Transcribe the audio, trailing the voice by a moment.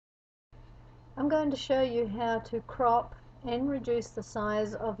I'm going to show you how to crop and reduce the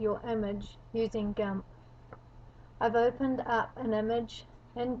size of your image using GIMP. I've opened up an image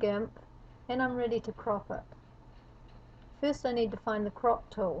in GIMP and I'm ready to crop it. First I need to find the crop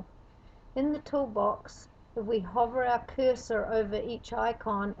tool. In the toolbox, if we hover our cursor over each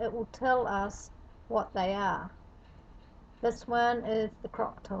icon, it will tell us what they are. This one is the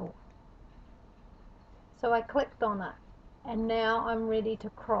crop tool. So I clicked on it and now I'm ready to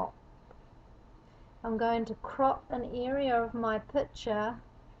crop. I'm going to crop an area of my picture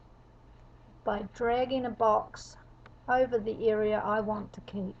by dragging a box over the area I want to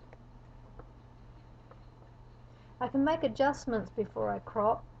keep. I can make adjustments before I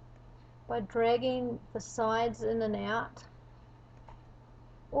crop by dragging the sides in and out,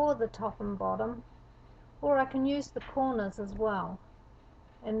 or the top and bottom, or I can use the corners as well,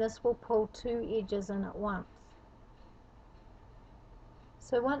 and this will pull two edges in at once.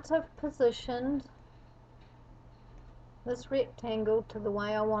 So once I've positioned this rectangle to the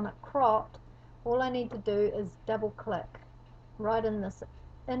way I want it cropped, all I need to do is double click right in this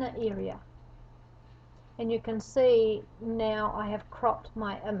inner area, and you can see now I have cropped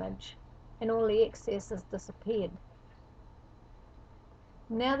my image and all the excess has disappeared.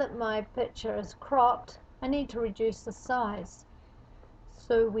 Now that my picture is cropped, I need to reduce the size,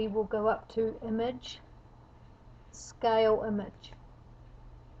 so we will go up to Image, Scale Image,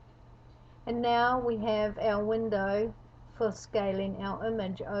 and now we have our window for scaling our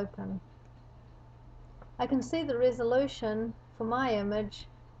image open. I can see the resolution for my image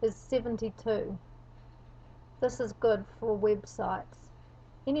is 72. This is good for websites.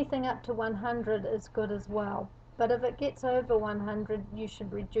 Anything up to 100 is good as well, but if it gets over 100 you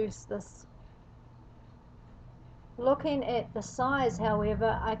should reduce this. Looking at the size,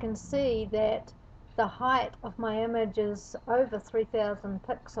 however, I can see that the height of my image is over 3000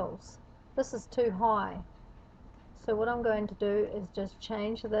 pixels. This is too high. So what I'm going to do is just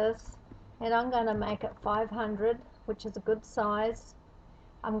change this, and I'm going to make it 500, which is a good size.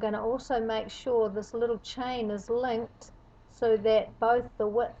 I'm going to also make sure this little chain is linked so that both the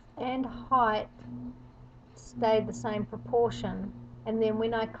width and height stay the same proportion. And then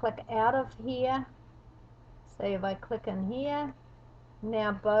when I click out of here, say if I click in here,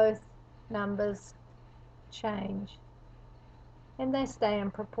 now both numbers change and they stay in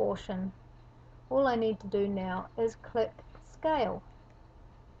proportion. All I need to do now is click Scale.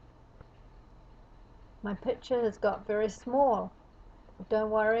 My picture has got very small. But don't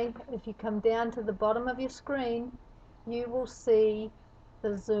worry, if you come down to the bottom of your screen, you will see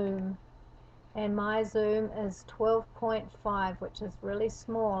the zoom. And my zoom is 12.5, which is really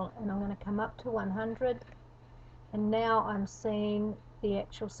small. And I'm going to come up to 100. And now I'm seeing the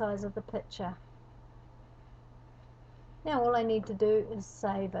actual size of the picture. Now all I need to do is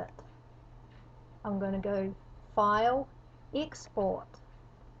save it. I'm going to go File, Export,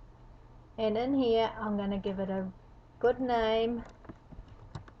 and in here I'm going to give it a good name.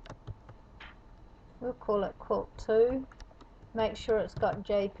 We'll call it Quilt 2. Make sure it's got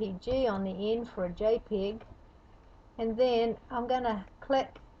JPG on the end for a JPEG, and then I'm going to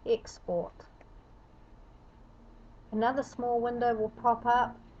click Export. Another small window will pop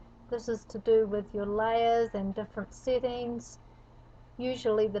up. This is to do with your layers and different settings.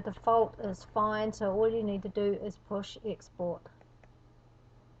 Usually the default is fine, so all you need to do is push Export.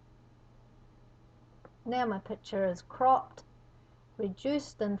 Now my picture is cropped,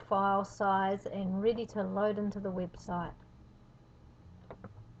 reduced in file size, and ready to load into the website.